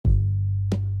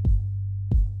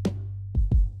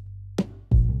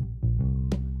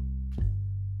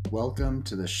Welcome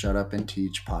to the Shut Up and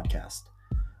Teach podcast.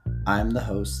 I'm the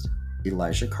host,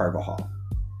 Elijah Carbajal.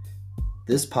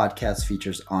 This podcast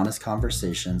features honest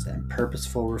conversations and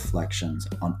purposeful reflections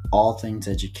on all things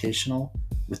educational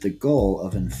with the goal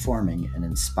of informing and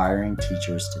inspiring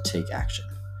teachers to take action.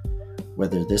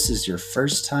 Whether this is your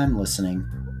first time listening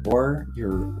or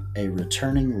you're a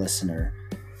returning listener,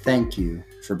 thank you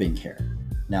for being here.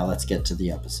 Now let's get to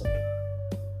the episode.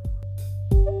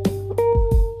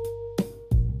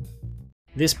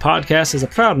 This podcast is a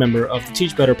proud member of the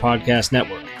Teach Better Podcast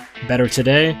Network. Better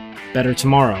today, better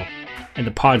tomorrow, and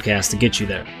the podcast to get you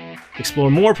there.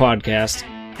 Explore more podcasts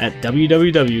at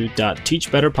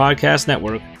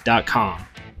www.teachbetterpodcastnetwork.com.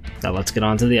 Now let's get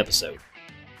on to the episode.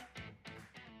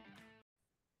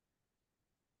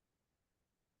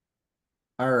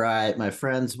 All right, my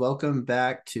friends, welcome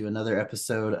back to another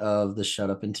episode of the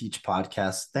Shut Up and Teach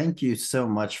podcast. Thank you so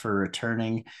much for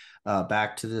returning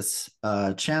back to this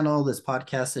channel, this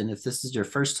podcast. And if this is your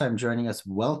first time joining us,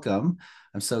 welcome.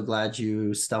 I'm so glad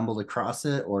you stumbled across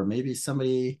it, or maybe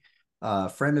somebody,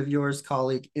 friend of yours,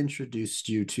 colleague, introduced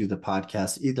you to the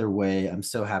podcast. Either way, I'm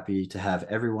so happy to have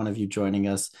every one of you joining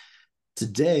us.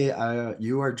 Today,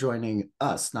 you are joining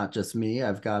us, not just me.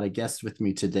 I've got a guest with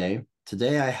me today.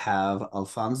 Today, I have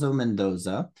Alfonso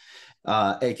Mendoza,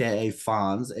 aka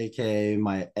Fonz, aka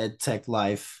my EdTech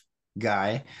Life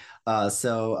guy.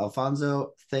 So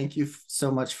Alfonso, thank you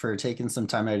so much for taking some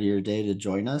time out of your day to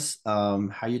join us. How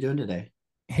are you doing today?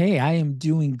 Hey, I am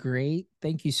doing great.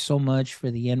 Thank you so much for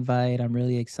the invite. I'm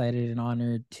really excited and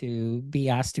honored to be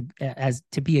asked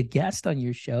to be a guest on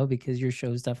your show, because your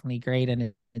show is definitely great,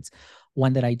 and it's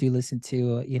one that I do listen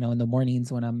to, in the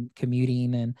mornings when I'm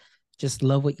commuting, and just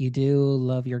love what you do,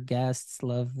 love your guests,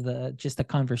 love the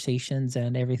conversations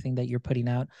and everything that you're putting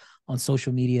out on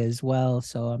social media as well.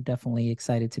 So I'm definitely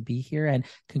excited to be here, and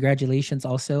congratulations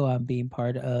also on being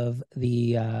part of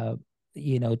the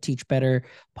Teach Better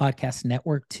Podcast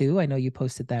Network too. I know you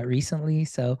posted that recently,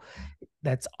 so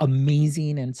that's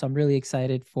amazing. And so I'm really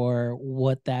excited for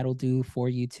what that'll do for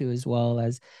you too, as well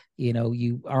as,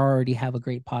 you already have a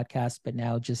great podcast, but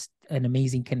now just an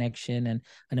amazing connection and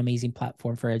an amazing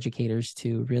platform for educators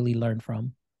to really learn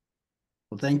from.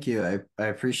 Well, thank you. I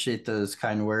appreciate those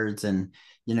kind words. And,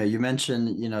 you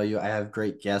mentioned, I have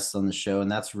great guests on the show, and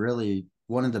that's really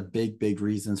one of the big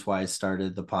reasons why I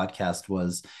started the podcast.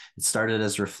 Was it started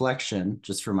as reflection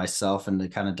just for myself and to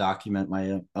kind of document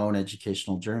my own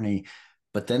educational journey.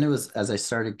 But then it was, as I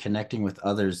started connecting with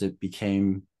others, it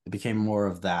became more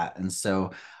of that. And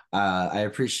so I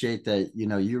appreciate that,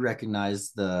 you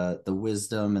recognize the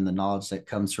wisdom and the knowledge that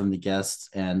comes from the guests.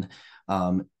 And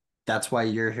that's why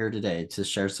you're here today, to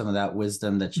share some of that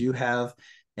wisdom that you have,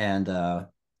 and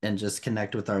just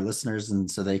connect with our listeners, and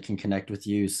so they can connect with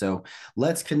you. So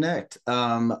let's connect.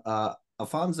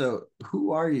 Alfonso,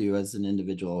 who are you as an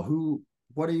individual?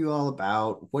 What are you all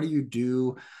about? What do you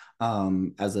do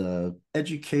as a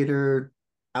educator,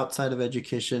 outside of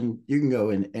education? You can go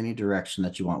in any direction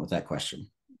that you want with that question.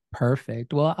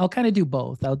 Perfect. Well, I'll kind of do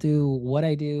both. I'll do what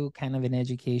I do kind of in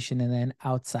education and then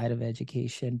outside of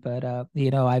education. But,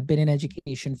 I've been in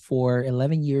education for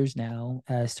 11 years now.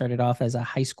 Started off as a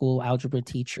high school algebra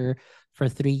teacher for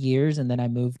 3 years. And then I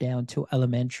moved down to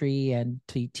elementary and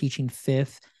to teaching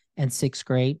fifth and sixth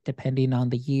grade, depending on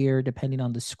the year, depending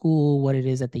on the school, what it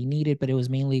is that they needed. But it was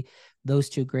mainly those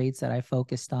two grades that I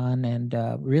focused on. And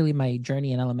really my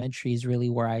journey in elementary is really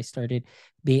where I started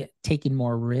taking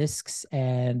more risks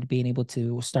and being able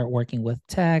to start working with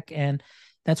tech. And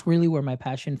that's really where my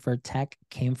passion for tech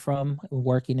came from,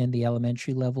 working in the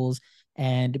elementary levels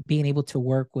and being able to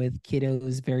work with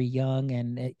kiddos very young.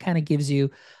 And it kind of gives you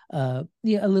a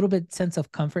little bit sense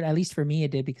of comfort. At least for me,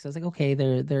 it did, because I was like, okay,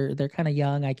 they're kind of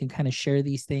young. I can kind of share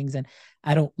these things, and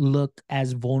I don't look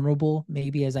as vulnerable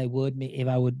maybe as I would if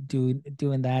I would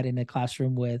doing that in a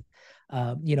classroom with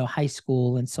high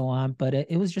school and so on. But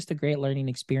it was just a great learning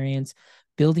experience.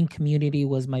 Building community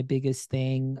was my biggest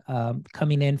thing.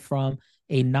 Coming in from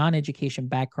a non-education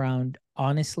background,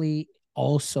 honestly,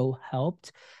 also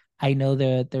helped. I know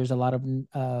that there's a lot of,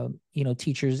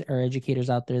 teachers or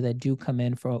educators out there that do come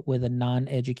in with a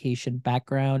non-education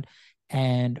background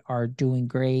and are doing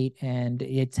great. And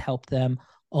it's helped them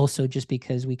also, just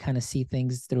because we kind of see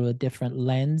things through a different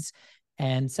lens.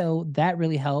 And so that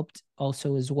really helped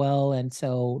also as well. And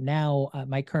so now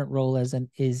my current role is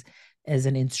an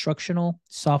instructional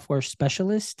software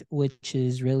specialist, which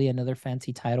is really another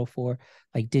fancy title for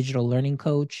like digital learning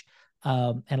coach.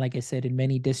 And like I said, in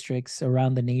many districts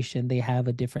around the nation, they have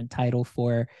a different title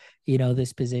for,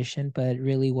 this position. But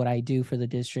really what I do for the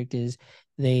district is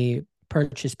they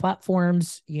purchase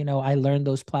platforms. I learn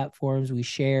those platforms. We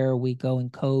share, we go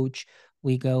and coach,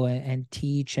 we go and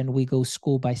teach, and we go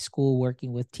school by school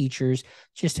working with teachers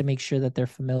just to make sure that they're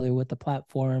familiar with the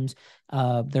platforms.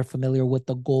 They're familiar with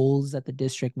the goals that the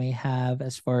district may have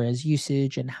as far as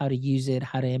usage and how to use it,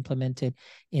 how to implement it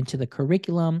into the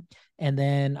curriculum. And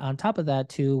then on top of that,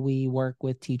 too, we work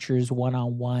with teachers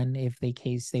one-on-one if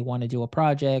they want to do a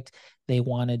project, they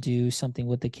want to do something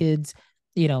with the kids,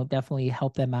 definitely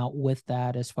help them out with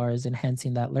that as far as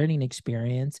enhancing that learning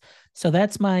experience. So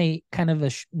that's my kind of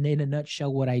in a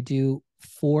nutshell what I do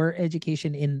for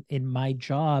education in my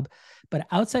job. But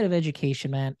outside of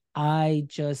education, man, I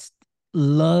just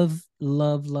love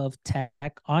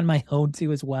tech on my own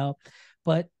too as well.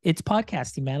 But it's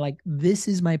podcasting, man. Like, this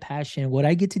is my passion. What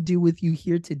I get to do with you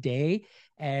here today,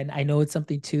 and I know it's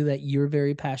something too that you're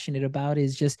very passionate about,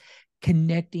 is just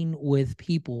connecting with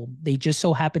people. They just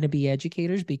so happen to be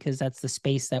educators because that's the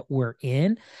space that we're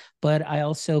in. But I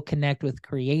also connect with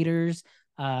creators.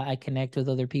 I connect with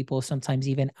other people, sometimes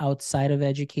even outside of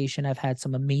education. I've had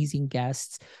some amazing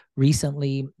guests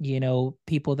recently,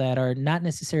 people that are not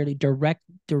necessarily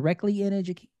directly in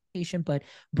education, but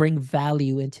bring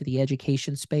value into the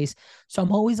education space. So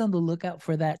I'm always on the lookout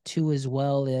for that too, as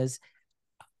well as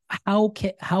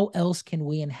how else can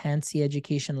we enhance the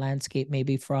education landscape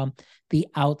maybe from the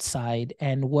outside,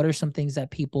 and what are some things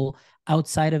that people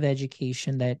outside of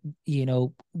education that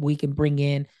we can bring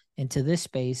in into this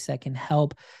space that can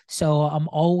help. So I'm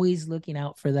always looking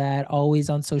out for that, always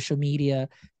on social media,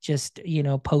 just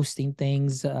posting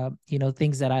things,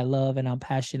 things that I love and I'm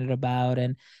passionate about.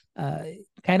 And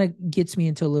kind of gets me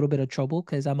into a little bit of trouble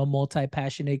because I'm a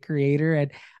multi-passionate creator,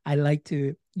 and I like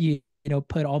to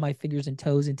put all my fingers and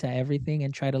toes into everything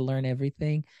and try to learn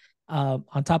everything.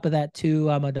 On top of that, too,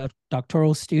 I'm a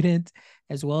doctoral student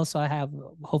as well. So I have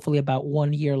hopefully about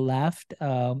 1 year left,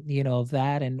 of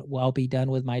that. And I'll be done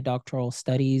with my doctoral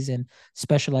studies and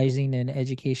specializing in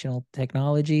educational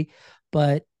technology.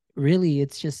 But really,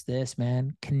 it's just this,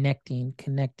 man, connecting,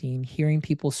 hearing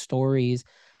people's stories.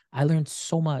 I learned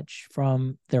so much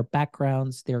from their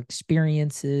backgrounds, their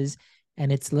experiences, and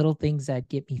it's little things that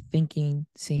get me thinking,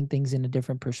 seeing things in a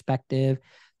different perspective.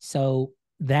 So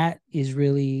that is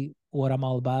really what I'm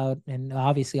all about. And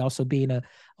obviously also being a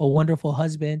wonderful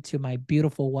husband to my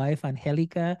beautiful wife,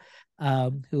 Angelica,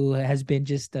 who has been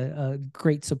just a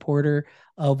great supporter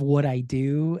of what I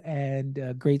do, and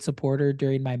a great supporter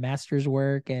during my master's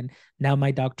work and now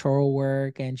my doctoral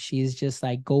work. And she's just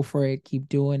like, go for it, keep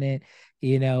doing it,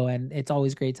 and it's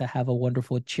always great to have a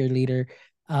wonderful cheerleader,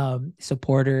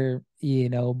 supporter,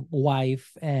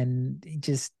 wife, and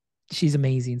just she's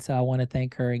amazing. So I want to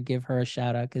thank her and give her a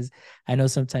shout out, because I know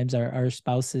sometimes our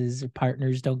spouses or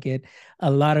partners don't get a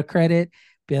lot of credit,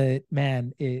 but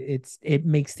man, it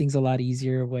makes things a lot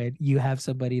easier when you have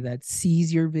somebody that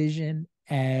sees your vision.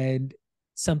 And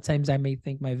sometimes I may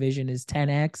think my vision is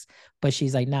 10x, but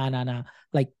she's like, nah,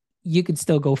 like, you can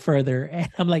still go further. And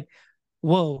I'm like,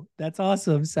 whoa, that's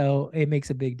awesome. So it makes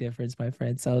a big difference, my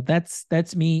friend. So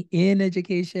that's me in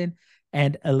education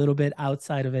and a little bit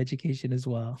outside of education as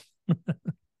well.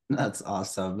 That's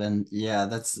awesome. And yeah,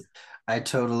 I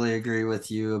totally agree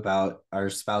with you about our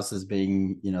spouses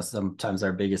being, sometimes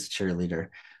our biggest cheerleader.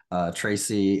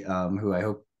 Tracy, who I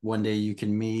hope one day you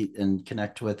can meet and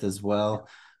connect with as well,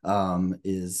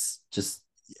 is just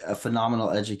a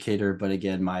phenomenal educator. But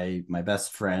again, my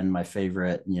best friend, my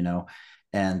favorite,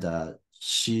 and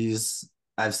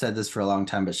I've said this for a long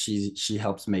time, but she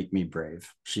helps make me brave.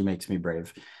 She makes me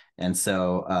brave. And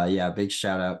so, yeah, big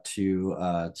shout out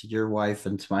to your wife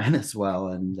and to mine as well,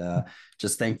 and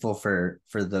just thankful for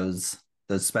those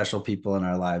special people in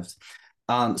our lives.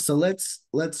 So let's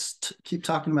keep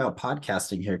talking about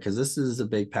podcasting here, because this is a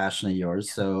big passion of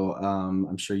yours. So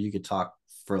I'm sure you could talk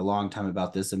for a long time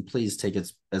about this, and please take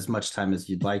as much time as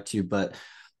you'd like to. But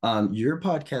your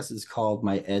podcast is called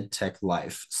My Ed Tech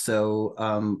Life. So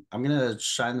I'm gonna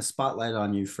shine the spotlight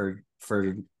on you for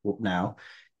now,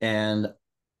 and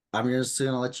I'm just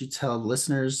going to let you tell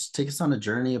listeners, take us on a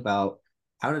journey about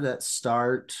how did that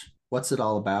start? What's it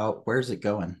all about? Where's it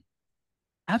going?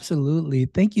 Absolutely.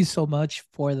 Thank you so much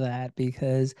for that,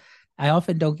 because I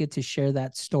often don't get to share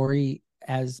that story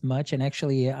as much. And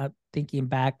actually, thinking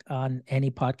back on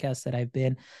any podcast that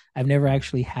I've never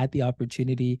actually had the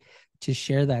opportunity to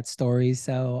share that story.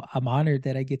 So I'm honored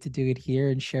that I get to do it here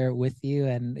and share it with you,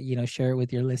 and, share it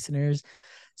with your listeners.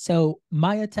 So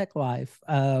Maya Tech Life,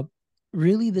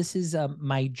 really, this is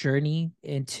my journey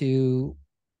into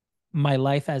my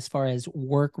life as far as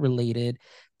work related,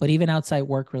 but even outside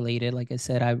work related. Like I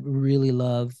said, I really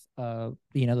love the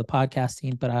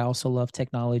podcasting, but I also love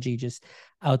technology just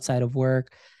outside of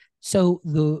work. So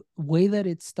the way that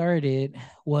it started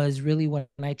was really when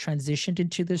I transitioned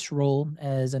into this role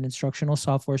as an instructional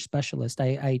software specialist.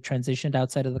 I transitioned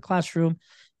outside of the classroom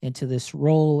into this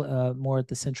role, more at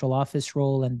the central office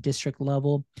role and district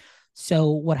level. So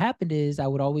what happened is I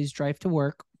would always drive to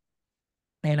work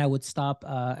and I would stop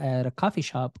at a coffee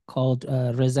shop called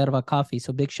Reserva Coffee.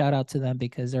 So big shout out to them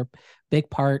because they're a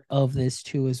big part of this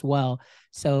too as well.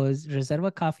 So it's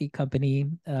Reserva Coffee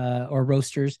Company or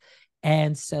roasters,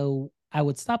 and so I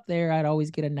would stop there. I'd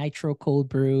always get a nitro cold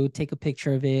brew, take a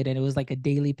picture of it, and it was like a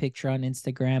daily picture on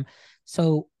Instagram.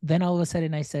 So then all of a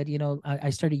sudden I said, I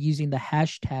started using the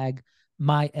hashtag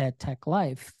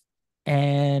 #MyEdTechLife,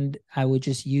 and I would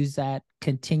just use that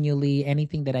continually.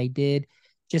 Anything that I did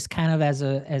just kind of as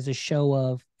a show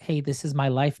of, hey, this is my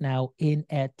life now in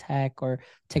ed tech or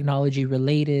technology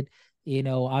related.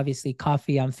 Obviously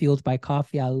coffee, I'm fueled by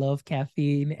coffee. I love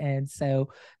caffeine, and so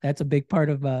that's a big part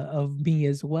of me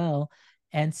as well.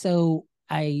 And so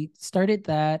I started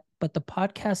that, but the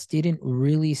podcast didn't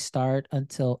really start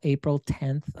until April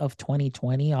 10th of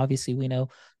 2020. Obviously, we know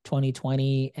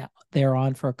 2020 they're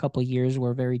on for a couple of years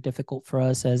were very difficult for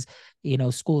us as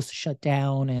schools shut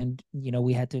down, and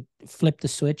we had to flip the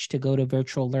switch to go to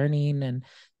virtual learning and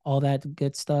all that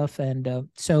good stuff. And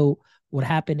so what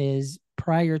happened is,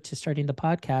 prior to starting the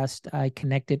podcast, I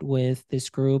connected with this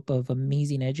group of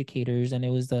amazing educators, and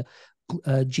it was the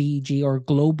GEG, or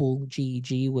Global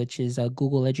GEG, which is a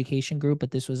Google Education Group, but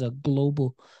this was a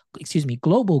global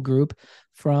group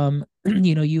from,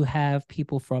 you have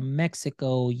people from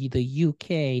Mexico, the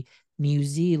UK, New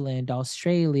Zealand,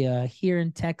 Australia, here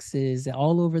in Texas,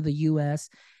 all over the US.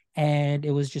 And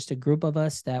it was just a group of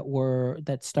us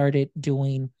that started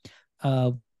doing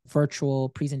uh, virtual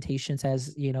presentations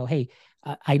as, hey,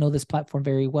 I know this platform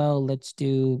very well. Let's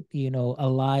do, a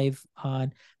live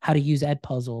on how to use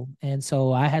Edpuzzle. And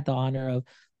so I had the honor of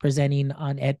presenting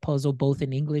on Edpuzzle both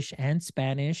in English and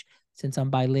Spanish, since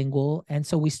I'm bilingual. And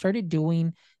so we started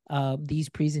doing these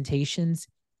presentations.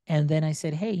 And then I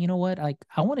said, hey, you know what? I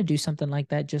want to do something like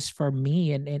that just for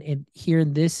me. And here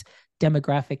in this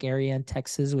demographic area in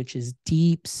Texas, which is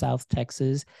deep South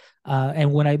Texas.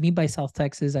 And what I mean by South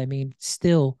Texas, I mean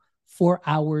still 4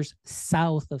 hours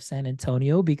south of San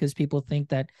Antonio, because people think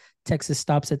that Texas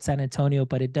stops at San Antonio,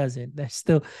 but it doesn't.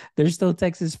 There's still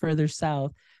Texas further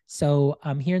south. So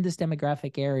I'm here in this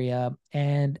demographic area,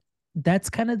 and that's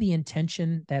kind of the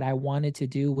intention that I wanted to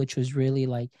do, which was really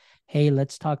like, hey,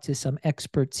 let's talk to some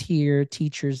experts here,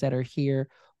 teachers that are here.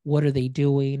 What are they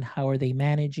doing? How are they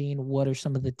managing? What are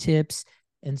some of the tips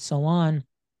and so on?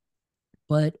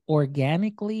 But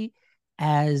organically,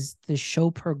 as the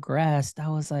show progressed, I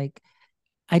was like,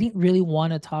 I didn't really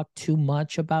want to talk too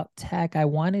much about tech. I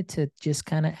wanted to just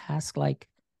kind of ask, like,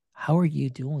 how are you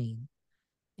doing?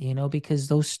 Because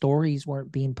those stories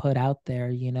weren't being put out there.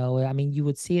 I mean, you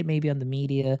would see it maybe on the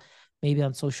media, maybe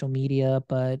on social media,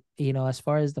 but, as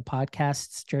far as the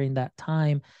podcasts during that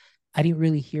time, I didn't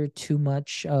really hear too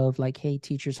much of like, hey,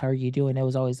 teachers, how are you doing? It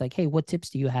was always like, hey, what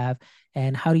tips do you have?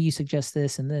 And how do you suggest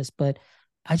this and this? But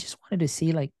I just wanted to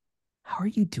see, like, how are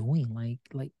you doing?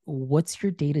 Like what's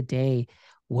your day to day?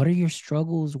 What are your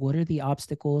struggles? What are the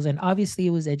obstacles? And obviously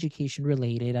it was education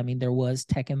related. I mean, there was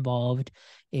tech involved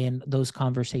in those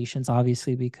conversations,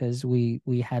 obviously, because we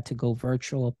had to go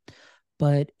virtual,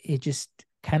 but it just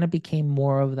kind of became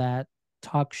more of that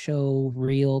talk show,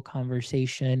 real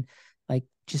conversation. Like,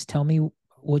 just tell me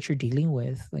what you're dealing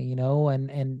with,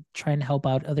 and try and help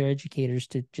out other educators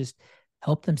to just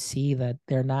help them see that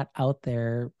they're not out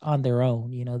there on their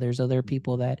own. There's other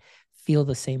people that feel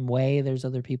the same way. There's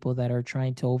other people that are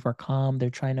trying to overcome, they're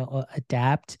trying to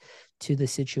adapt to the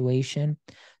situation.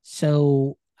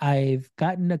 So I've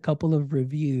gotten a couple of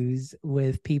reviews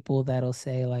with people that'll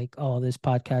say like, oh, this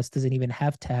podcast doesn't even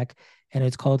have tech and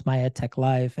it's called My Ed Tech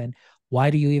Life. And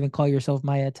why do you even call yourself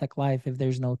My Ed Tech Life if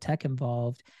there's no tech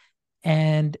involved?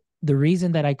 And the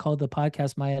reason that I called the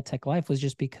podcast My Ed Tech Life was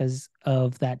just because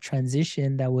of that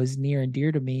transition that was near and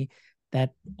dear to me,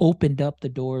 that opened up the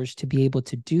doors to be able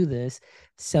to do this.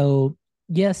 So,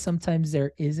 yes, sometimes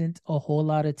there isn't a whole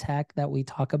lot of tech that we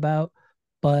talk about,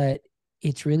 but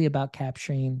it's really about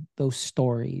capturing those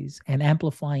stories and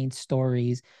amplifying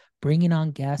stories, bringing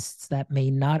on guests that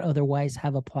may not otherwise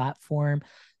have a platform.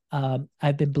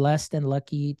 I've been blessed and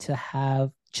lucky to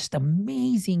have just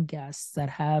amazing guests that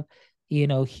have,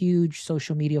 huge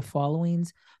social media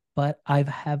followings, but I've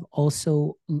have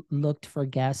also looked for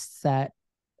guests that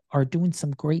are doing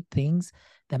some great things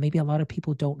that maybe a lot of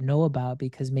people don't know about,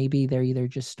 because maybe they're either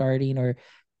just starting or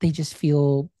they just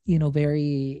feel,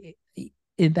 very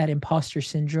in that imposter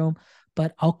syndrome.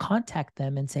 But I'll contact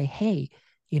them and say, hey,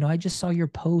 I just saw your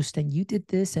post and you did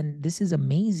this and this is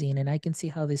amazing. And I can see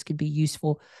how this could be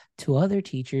useful to other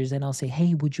teachers. And I'll say,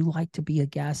 hey, would you like to be a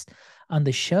guest on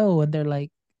the show? And they're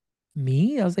like,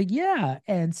 me? I was like, yeah.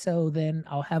 And so then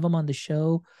I'll have them on the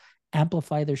show,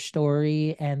 amplify their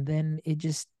story, and then it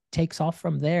just takes off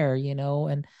from there,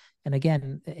 and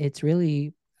again, it's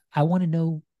really, I want to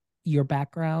know your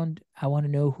background. I want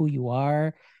to know who you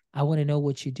are. I want to know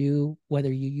what you do,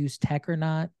 whether you use tech or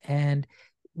not, and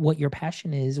what your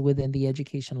passion is within the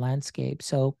education landscape.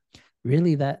 So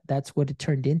really that's what it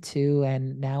turned into.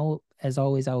 And now, as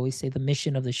always, I always say the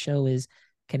mission of the show is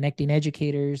connecting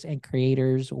educators and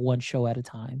creators one show at a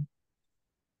time.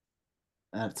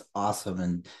 That's awesome.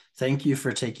 And thank you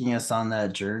for taking us on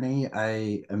that journey.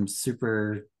 I am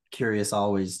super curious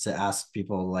always to ask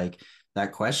people like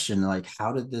that question, like,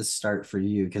 how did this start for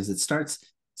you? Because it's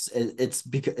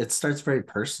because it starts very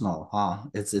personal, huh?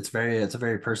 It's a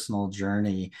very personal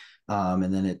journey.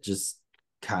 And then it just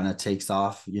kind of takes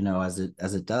off, as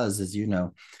it does, as you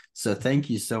know. So thank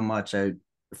you so much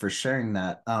for sharing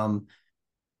that.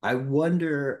 I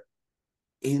wonder,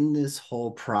 in this whole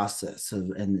process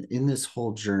of and in this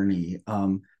whole journey,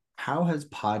 how has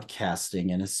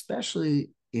podcasting and especially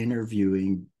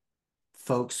interviewing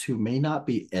folks who may not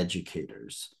be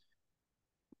educators,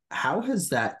 how has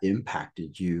that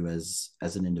impacted you as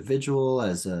an individual,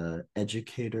 as a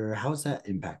educator? How has that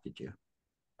impacted you?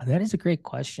 That is a great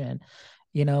question.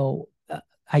 You know,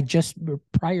 I just,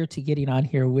 prior to getting on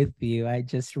here with you, I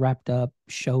just wrapped up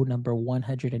show number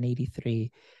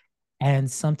 183.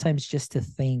 And sometimes just to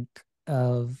think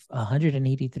of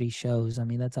 183 shows, I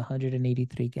mean, that's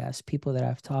 183 guests, people that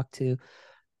I've talked to.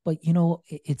 But,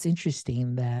 it's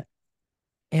interesting that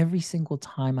every single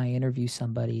time I interview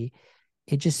somebody,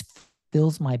 it just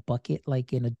fills my bucket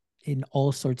like in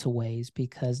all sorts of ways,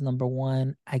 because number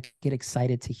one, I get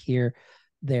excited to hear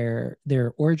their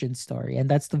origin story, and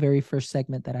that's the very first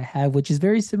segment that I have, which is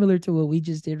very similar to what we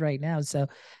just did right now. So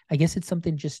I guess it's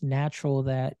something just natural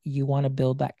that you want to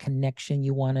build that connection,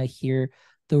 you want to hear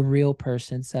the real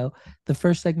person. So the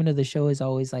first segment of the show is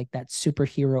always like that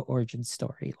superhero origin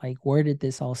story, like where did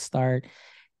this all start?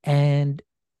 And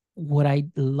what I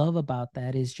love about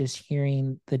that is just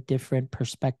hearing the different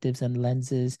perspectives and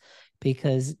lenses,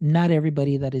 because not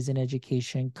everybody that is in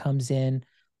education comes in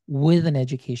with an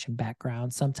education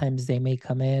background. Sometimes they may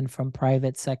come in from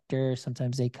private sector,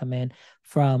 sometimes they come in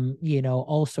from,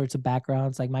 all sorts of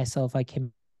backgrounds. Like myself, I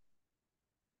came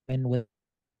in with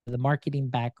the marketing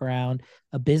background,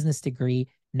 a business degree,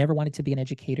 never wanted to be an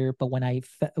educator. But when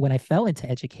I fell into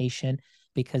education,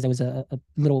 because there was a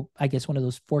little, I guess, one of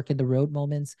those fork in the road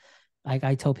moments, like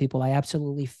I tell people, I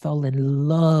absolutely fell in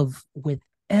love with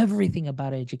everything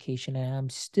about education. And I'm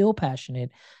still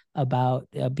passionate about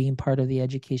being part of the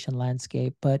education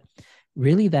landscape. But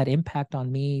really, that impact on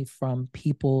me from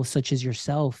people such as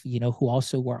yourself, who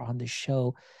also were on the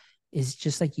show, is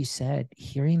just like you said,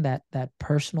 hearing that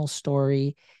personal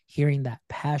story, hearing that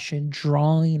passion,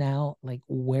 drawing out like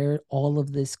where all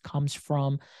of this comes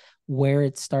from, where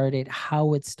it started,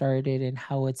 and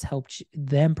how it's helped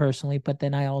them personally. But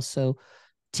then I also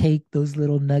take those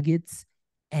little nuggets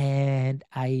and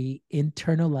I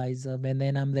internalize them, and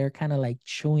then I'm there kind of like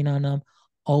chewing on them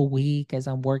all week as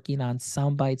I'm working on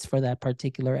sound bites for that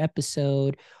particular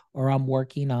episode, or I'm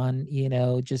working on,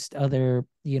 just other,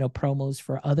 promos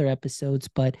for other episodes.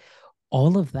 But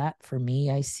all of that for me,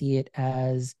 I see it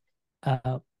as I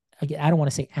don't want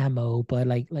to say ammo, but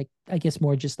like I guess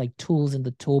more just like tools in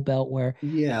the tool belt where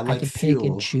Yeah, I like can pick and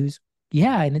fuel. choose.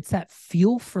 Yeah, and it's that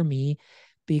fuel for me,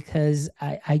 because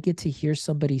I get to hear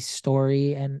somebody's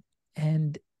story, and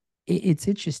it's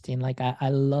interesting. Like I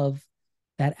love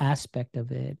that aspect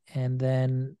of it. And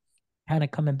then kind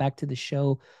of coming back to the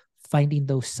show, finding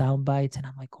those sound bites, and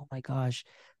I'm like, oh my gosh,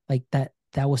 like that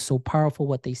was so powerful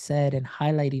what they said, and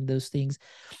highlighting those things.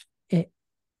 It,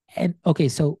 and okay,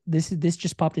 so this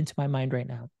just popped into my mind right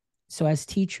now. So as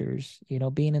teachers,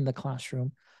 being in the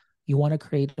classroom, you want to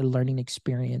create a learning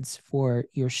experience for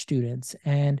your students.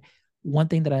 And one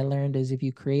thing that I learned is, if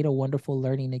you create a wonderful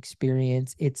learning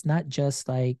experience, it's not just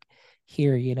like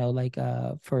here, like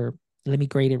for, let me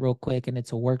grade it real quick and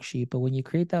it's a worksheet. But when you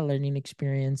create that learning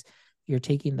experience, you're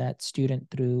taking that student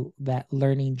through that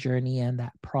learning journey and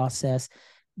that process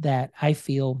that I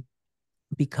feel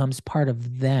becomes part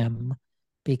of them,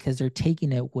 because they're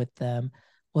taking it with them.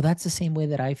 Well, that's the same way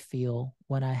that I feel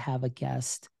when I have a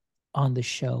guest on the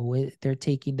show.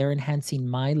 They're enhancing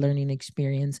my learning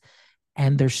experience,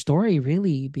 and their story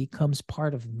really becomes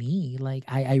part of me. Like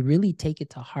I really take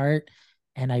it to heart,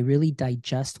 and I really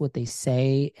digest what they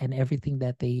say and everything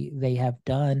that they have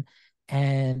done.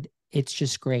 And it's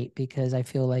just great because I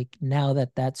feel like now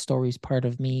that that story is part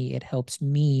of me, it helps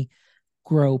me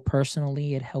grow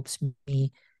personally. It helps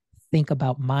me think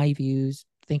about my views,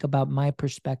 think about my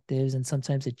perspectives, and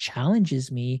sometimes it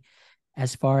challenges me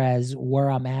as far as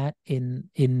where I'm at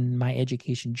in my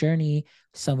education journey,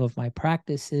 some of my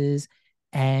practices,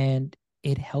 and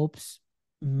it helps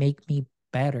make me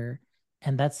better.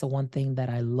 And that's the one thing that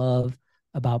I love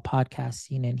about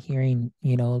podcasting and hearing,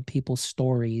 people's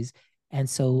stories. And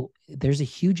so there's a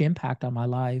huge impact on my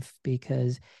life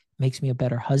because it makes me a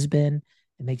better husband,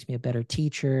 it makes me a better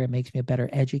teacher, it makes me a better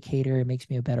educator, it makes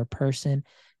me a better person,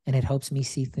 and it helps me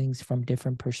see things from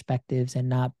different perspectives and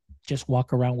not just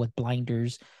walk around with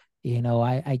blinders.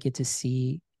 I get to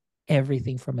see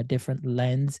everything from a different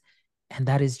lens. And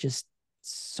that is just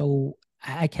so,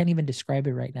 I can't even describe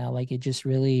it right now. Like it just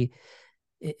really,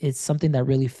 it's something that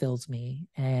really fills me.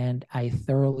 And I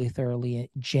thoroughly,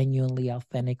 thoroughly, genuinely,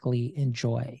 authentically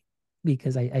enjoy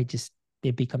because I just,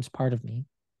 it becomes part of me.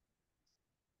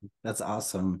 That's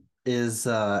awesome.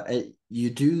 You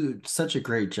do such a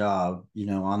great job,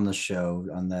 on the show,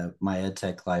 on the My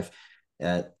EdTech Life,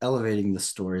 at elevating the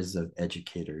stories of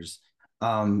educators.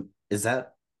 Is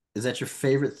that your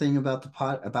favorite thing about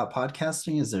about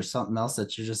podcasting? Is there something else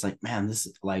that you're just like, man, this,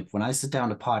 like, when I sit down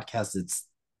to podcast, it's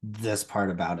this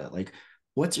part about it. Like,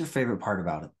 what's your favorite part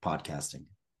about it, podcasting?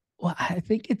 Well, I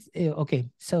think it's okay.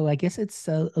 So I guess it's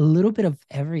a little bit of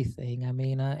everything. I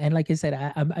mean, and like I said,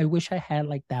 I wish I had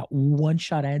like that one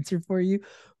shot answer for you,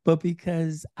 but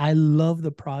because I love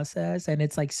the process, and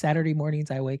it's like Saturday mornings,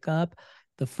 I wake up.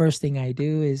 The first thing I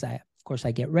do is of course,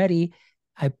 I get ready.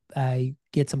 I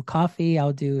get some coffee.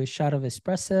 I'll do a shot of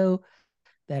espresso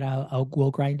that I'll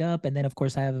will grind up, and then of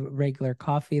course I have a regular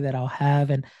coffee that I'll have,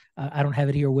 and I don't have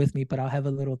it here with me, but I'll have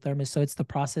a little thermos. So it's the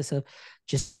process of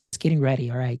just getting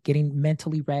ready. All right, getting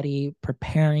mentally ready,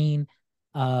 preparing.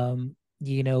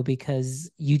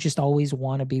 Because you just always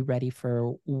want to be ready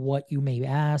for what you may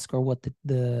ask or what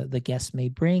the guests may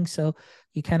bring. So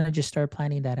you kind of just start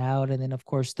planning that out, and then of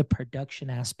course the production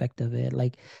aspect of it,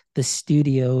 like the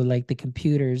studio, like the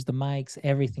computers, the mics,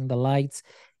 everything, the lights,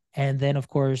 and then, of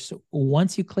course,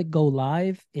 once you click go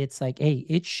live, it's like, hey,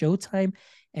 it's showtime.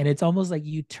 And it's almost like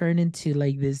you turn into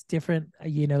like this different,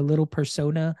 little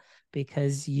persona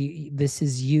because this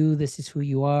is you, this is who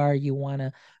you are. You want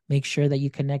to make sure that you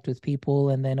connect with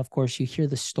people. And then, of course, you hear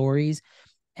the stories.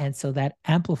 And so that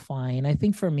amplifying, I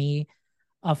think for me,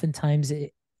 oftentimes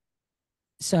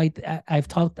so I've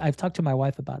talked to my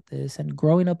wife about this, and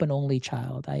growing up an only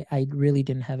child, I really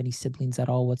didn't have any siblings at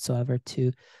all whatsoever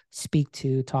to speak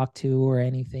to, talk to, or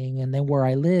anything. And then where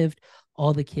I lived,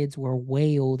 all the kids were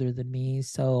way older than me,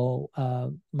 so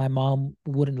my mom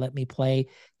wouldn't let me play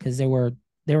because they were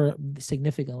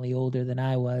significantly older than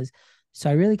I was. So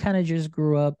I really kind of just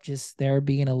grew up just there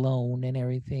being alone and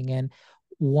everything. And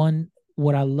one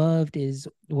what I loved is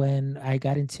when I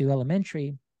got into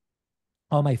elementary,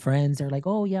 all my friends are like,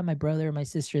 oh yeah, my brother, my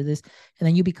sister, this. And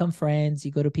then you become friends,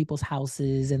 you go to people's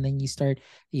houses, and then you start,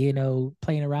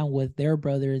 playing around with their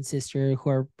brother and sister who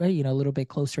are, a little bit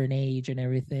closer in age and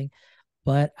everything.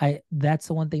 But that's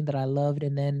the one thing that I loved.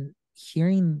 And then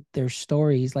hearing their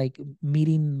stories, like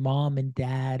meeting mom and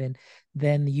dad, and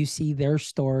then you see their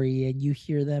story and you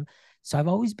hear them. So I've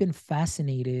always been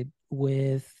fascinated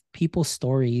with people's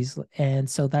stories. And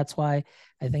so that's why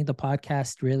I think the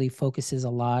podcast really focuses a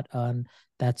lot on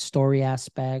that story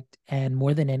aspect, and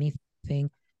more than anything,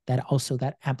 that also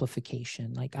that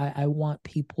amplification. Like I want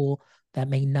people that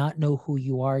may not know who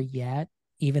you are yet,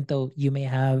 even though you may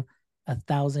have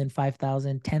 1,000,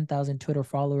 5,000, 10,000 Twitter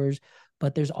followers,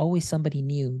 but there's always somebody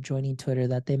new joining Twitter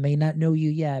that they may not know you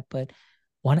yet, but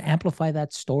want to amplify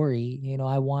that story.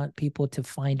 I want people to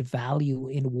find value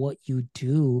in what you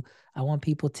do. I want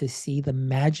people to see the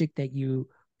magic that you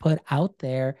put out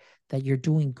there, that you're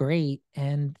doing great.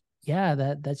 And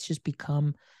yeah, that's just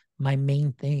become my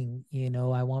main thing.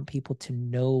 I want people to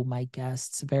know my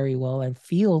guests very well and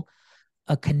feel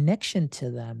a connection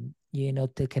to them,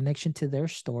 the connection to their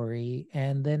story.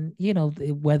 And then,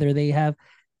 whether they have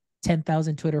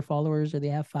 10,000 Twitter followers or they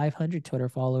have 500 Twitter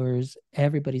followers,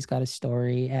 everybody's got a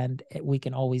story, and we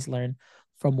can always learn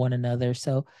from one another.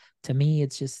 So to me,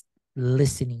 it's just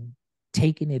listening,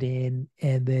 taking it in,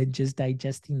 and then just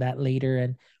digesting that later.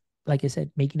 And like I said,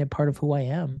 making it part of who I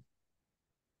am.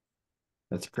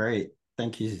 That's great.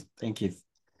 Thank you. Thank you.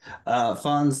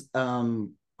 Fonz,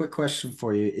 quick question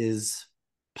for you. Is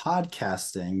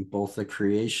podcasting, both the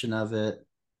creation of it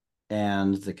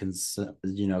and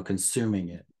consuming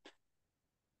it,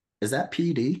 is that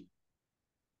PD?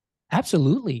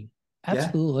 Absolutely. Yeah.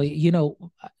 Absolutely.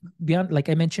 Beyond, like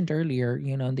I mentioned earlier,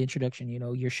 in the introduction,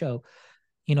 your show,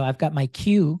 I've got my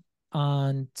queue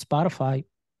on Spotify.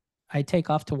 I take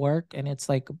off to work and it's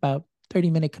like about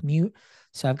 30-minute commute.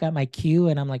 So I've got my queue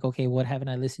and I'm like, okay, what haven't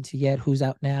I listened to yet? Who's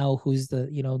out now? Who's the,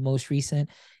 most recent?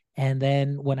 And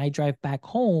then when I drive back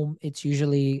home, it's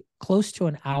usually close to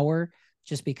an hour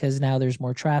just because now there's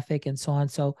more traffic and so on.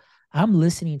 So I'm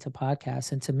listening to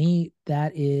podcasts. And to me,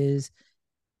 that is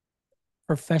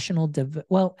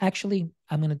well, actually,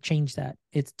 I'm going to change that.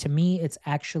 It's to me, it's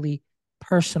actually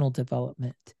personal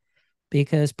development,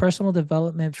 because personal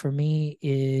development for me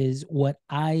is what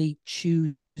I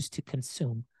choose to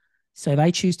consume. So if I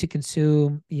choose to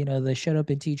consume, the Shut Up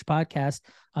and Teach podcast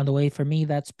on the way, for me,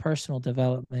 that's personal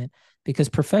development, because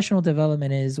professional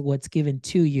development is what's given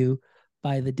to you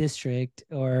by the district,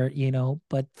 or,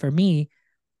 but for me,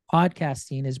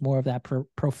 podcasting is more of that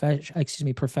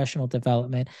professional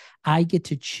development. I get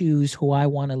to choose who I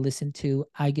want to listen to.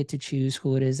 I get to choose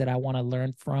who it is that I want to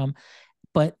learn from.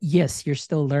 But yes, you're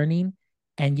still learning.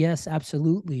 And yes,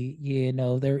 absolutely,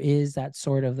 there is that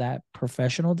sort of that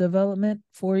professional development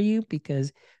for you,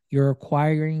 because you're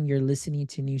listening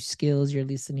to new skills, you're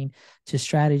listening to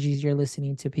strategies, you're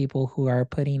listening to people who are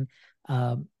putting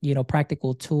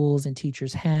practical tools in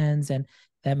teachers' hands, and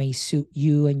that may suit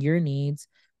you and your needs.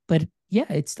 But yeah,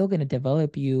 it's still going to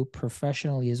develop you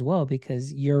professionally as well,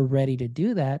 because you're ready to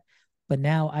do that. But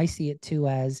now I see it too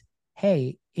as,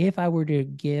 hey, if I were to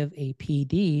give a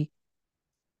PD,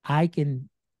 I can,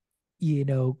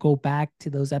 go back to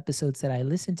those episodes that I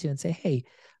listened to and say, hey,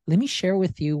 let me share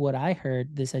with you what I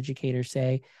heard this educator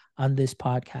say on this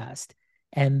podcast.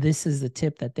 And this is the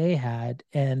tip that they had.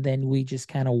 And then we just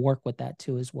kind of work with that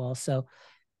too as well. So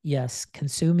yes,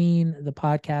 consuming the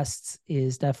podcasts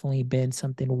is definitely been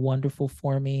something wonderful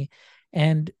for me.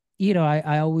 And,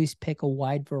 I always pick a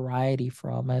wide variety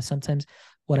from. Sometimes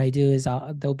what I do is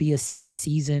there'll be a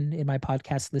season in my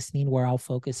podcast listening where I'll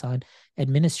focus on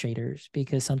administrators,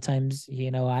 because sometimes,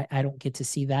 I don't get to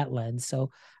see that lens. So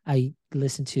I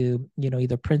listen to,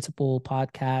 either principal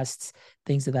podcasts,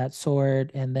 things of that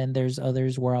sort. And then there's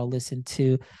others where I'll listen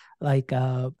to like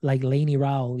Lainey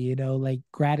Rowell, like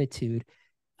gratitude,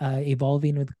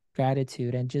 evolving with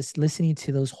gratitude, and just listening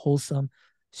to those wholesome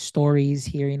stories,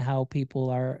 hearing how people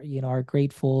are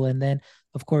grateful. And then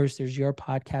of course there's your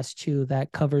podcast too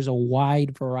that covers a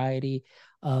wide variety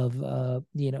of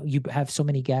you have so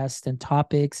many guests and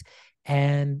topics,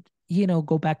 and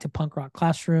go back to punk rock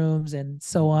classrooms and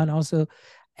so on also.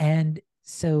 And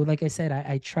so like I said,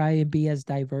 I try and be as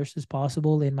diverse as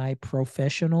possible in my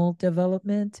professional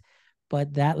development,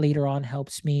 but that later on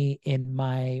helps me in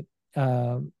my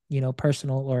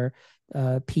personal or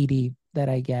PD that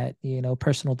I get,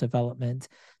 personal development.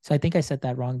 So I think I said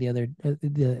that wrong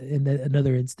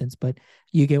another instance, but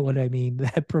you get what I mean.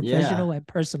 That Yeah, professional and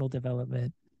personal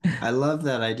development. I love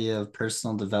that idea of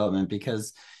personal development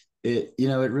because it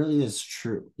really is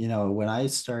true. When I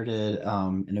started,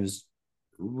 and it was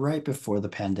right before the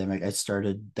pandemic, I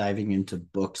started diving into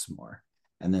books more.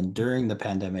 And then during the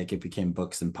pandemic, it became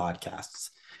books and podcasts.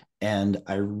 And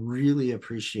I really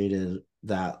appreciated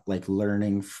that, like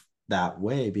learning that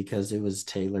way, because it was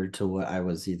tailored to what I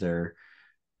was either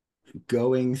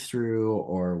going through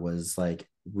or was like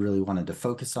really wanted to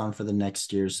focus on for the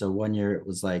next year. So one year it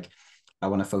was like, I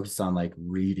want to focus on like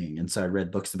reading. And so I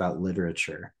read books about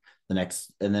literature. And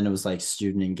then it was like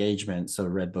student engagement. So I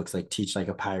read books like Teach Like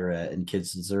a Pirate and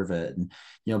Kids Deserve It, and,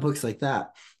 books like that.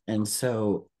 And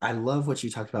so I love what you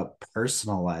talked about,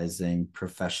 personalizing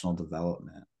professional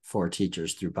development for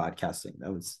teachers through podcasting.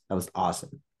 That was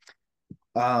awesome.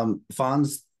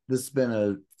 Fonz, this has been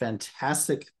a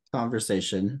fantastic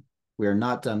conversation. We are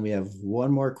not done. We have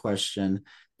one more question,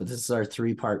 but this is our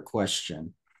three-part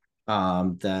question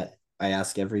that I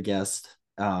ask every guest.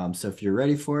 So if you're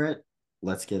ready for it,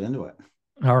 let's get into it.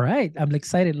 All right. I'm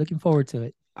excited. Looking forward to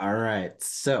it. All right.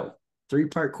 So,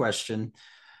 three-part question.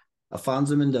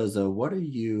 Alfonso Mendoza, what are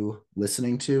you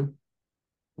listening to?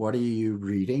 What are you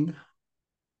reading?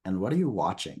 And what are you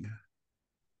watching?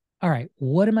 All right.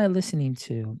 What am I listening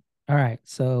to? All right.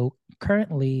 So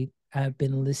currently, I've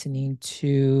been listening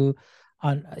to,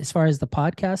 on as far as the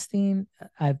podcasting,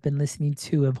 I've been listening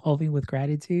to Evolving with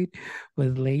Gratitude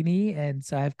with Lainey. And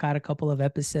so I've got a couple of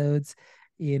episodes,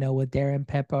 with Darren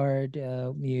Peppard.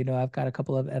 I've got a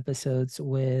couple of episodes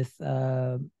with,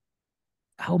 oh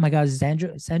my God,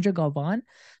 Sandra Galvan.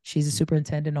 She's a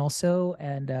superintendent also,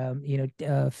 and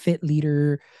fit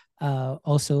leader,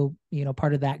 also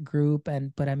part of that group.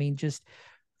 And but I mean, just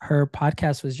her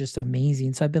podcast was just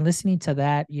amazing. So I've been listening to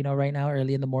that, right now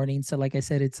early in the morning. So like I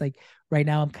said, it's like right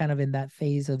now I'm kind of in that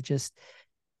phase of just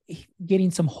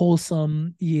getting some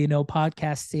wholesome,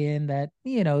 podcasts in that,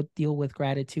 deal with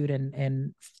gratitude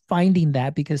and finding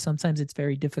that, because sometimes it's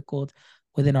very difficult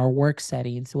within our work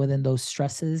settings, within those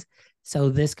stresses. So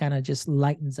this kind of just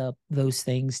lightens up those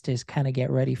things to kind of get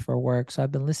ready for work. So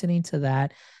I've been listening to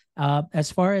that.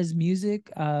 As far as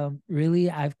music, really,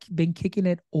 I've been kicking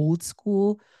it old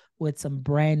school with some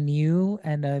brand new,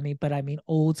 and I mean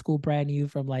old school, brand new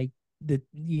from like the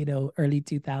early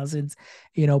 2000s,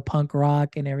 punk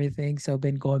rock and everything. So I've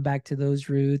been going back to those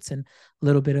roots, and a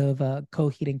little bit of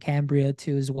Coheed and Cambria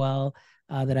too as well,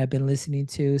 that I've been listening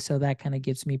to. So that kind of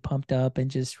gets me pumped up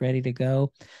and just ready to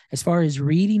go. As far as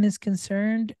reading is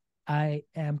concerned, I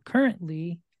am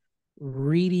currently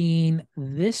reading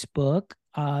this book.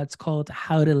 It's called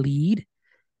How to Lead,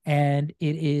 and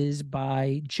it is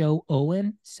by Joe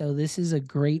Owen. So this is a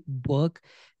great book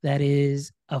that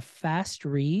is a fast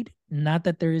read. Not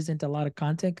that there isn't a lot of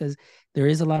content, because there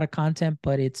is a lot of content,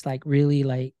 but it's like really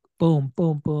like boom,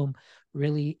 boom, boom,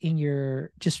 really in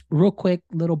your just real quick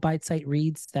little bite-sized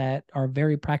reads that are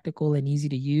very practical and easy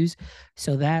to use.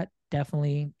 So that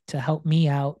definitely to help me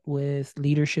out with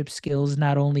leadership skills,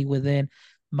 not only within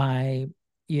my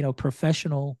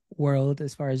professional world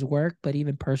as far as work, but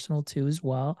even personal too as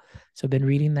well. So I've been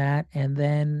reading that. And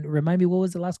then remind me, what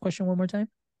was the last question one more time?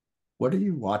 What are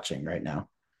you watching right now?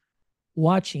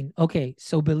 Watching. Okay,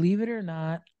 so believe it or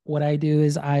not, what I do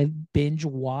is I binge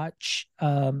watch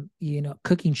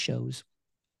cooking shows.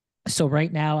 So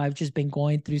right now I've just been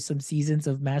going through some seasons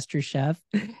of Master Chef,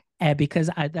 and because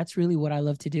that's really what I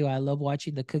love to do. I love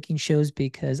watching the cooking shows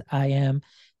because I am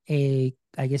I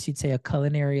guess you'd say, a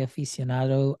culinary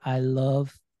aficionado. I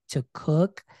love to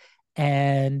cook,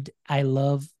 and I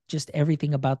love just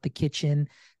everything about the kitchen,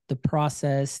 the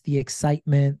process, the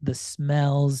excitement, the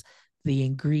smells, the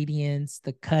ingredients,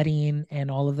 the cutting, and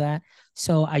all of that.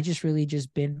 So I just really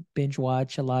just binge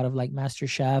watch a lot of like Master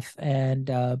Chef and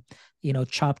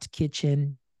Chopped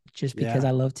Kitchen, just because Yeah.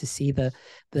 I love to see the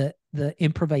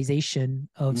improvisation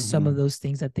of some of Mm-hmm. those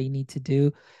things that they need to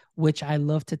do, which I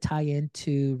love to tie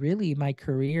into really my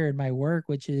career and my work,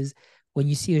 which is when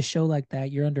you see a show like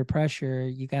that, you're under pressure,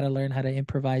 you got to learn how to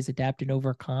improvise, adapt, and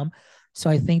overcome. So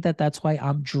I think that that's why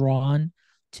I'm drawn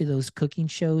to those cooking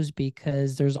shows,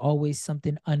 because there's always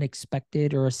something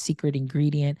unexpected or a secret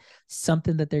ingredient,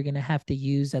 something that they're going to have to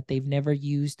use that they've never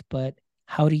used, but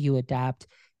how do you adapt?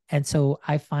 And so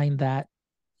I find that,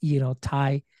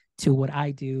 tie to what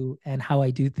I do and how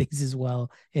I do things as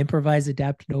well. Improvise,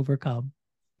 adapt, and overcome.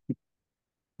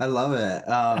 I love it.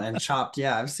 And Chopped,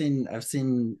 yeah, I've seen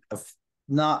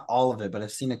not all of it, but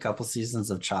I've seen a couple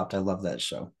seasons of Chopped. I love that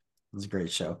show. It's a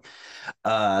great show.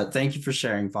 Thank you for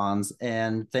sharing, Fonz,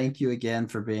 and thank you again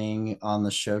for being on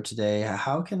the show today.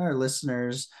 How can our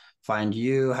listeners find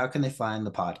you? How can they find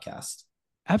the podcast?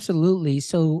 Absolutely.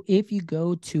 So if you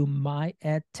go to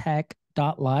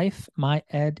myedtech.life,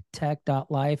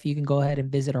 you can go ahead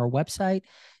and visit our website.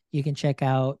 You can check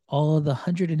out all of the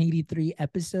 183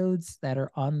 episodes that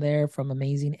are on there from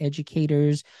amazing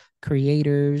educators,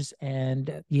 creators,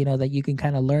 and that you can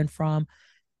kind of learn from.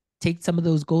 Take some of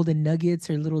those golden nuggets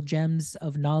or little gems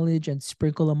of knowledge and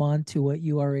sprinkle them onto what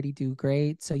you already do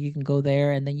great. So you can go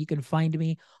there, and then you can find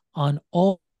me on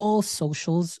all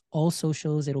socials. All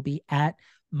socials, it'll be at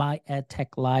My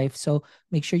EdTech Life. So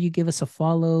make sure you give us a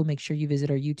follow. Make sure you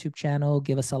visit our YouTube channel.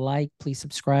 Give us a like. Please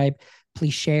subscribe.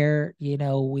 Please share.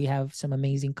 We have some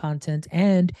amazing content.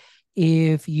 And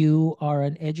if you are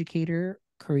an educator,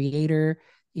 creator,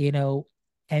 you know,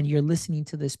 and you're listening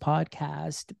to this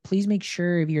podcast, please make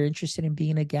sure, if you're interested in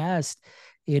being a guest,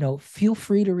 feel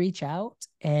free to reach out,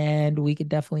 and we could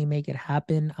definitely make it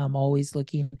happen. I'm always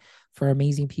looking for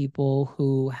amazing people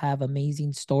who have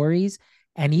amazing stories.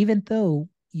 And even though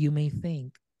you may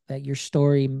think that your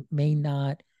story may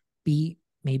not be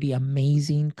maybe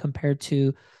amazing compared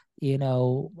to,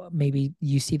 maybe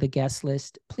you see the guest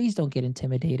list, please don't get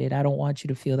intimidated. I don't want you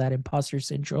to feel that imposter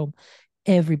syndrome.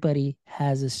 Everybody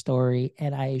has a story,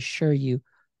 and I assure you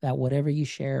that whatever you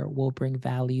share will bring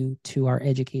value to our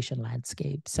education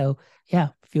landscape. So, yeah,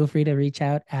 feel free to reach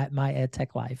out at My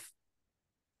EdTech Life.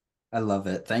 I love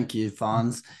it. Thank you,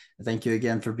 Fonz. Thank you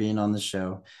again for being on the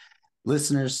show.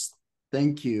 Listeners,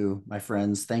 thank you, my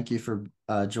friends. Thank you for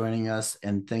joining us,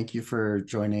 and thank you for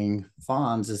joining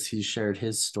Fonz as he shared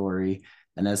his story.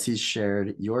 And as he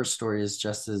shared, your story is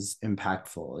just as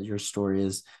impactful. Your story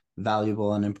is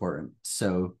valuable and important.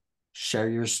 So share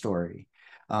your story.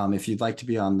 If you'd like to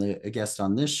be a guest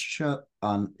on this show,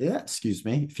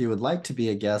 if you would like to be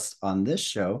a guest on this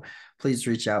show, please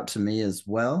reach out to me as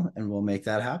well, and we'll make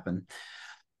that happen.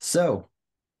 So,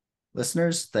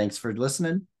 listeners, thanks for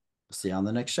listening. See you on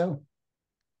the next show.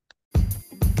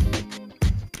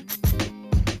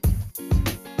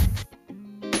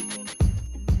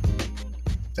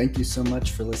 thank you so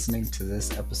much for listening to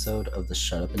this episode of the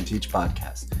Shut Up and Teach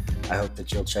podcast. I hope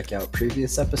that you'll check out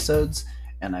previous episodes,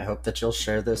 and I hope that you'll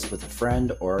share this with a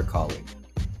friend or a colleague.